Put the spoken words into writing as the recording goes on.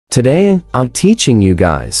Today, I'm teaching you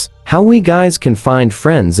guys how we guys can find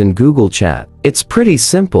friends in Google Chat. It's pretty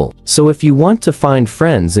simple, so if you want to find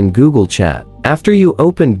friends in Google Chat, after you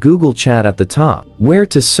open Google Chat at the top, where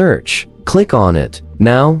to search, click on it.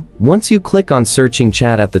 Now, once you click on searching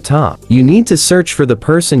chat at the top, you need to search for the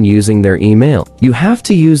person using their email. You have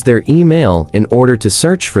to use their email in order to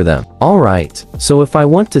search for them. Alright, so if I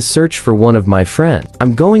want to search for one of my friends,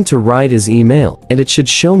 I'm going to write his email, and it should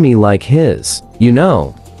show me like his,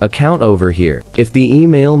 account over here, if the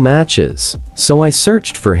email matches. So I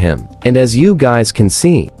searched for him, and as you guys can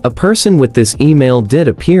see, a person with this email did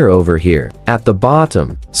appear over here, at the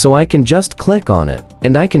bottom, so I can just click on it,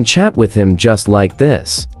 and I can chat with him just like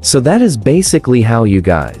this. So that is basically how you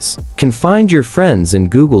guys can find your friends in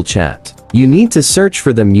Google Chat. You need to search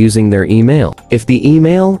for them using their email. If the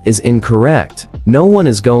email is incorrect, no one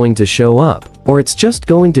is going to show up, or it's just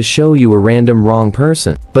going to show you a random wrong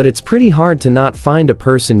person. But it's pretty hard to not find a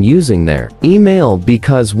person using their email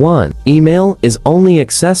because one email is only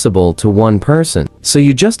accessible to one person. So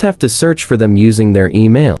you just have to search for them using their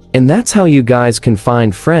email. And that's how you guys can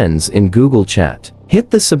find friends in Google Chat. Hit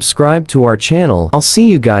the subscribe to our channel. I'll see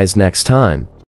you guys next time.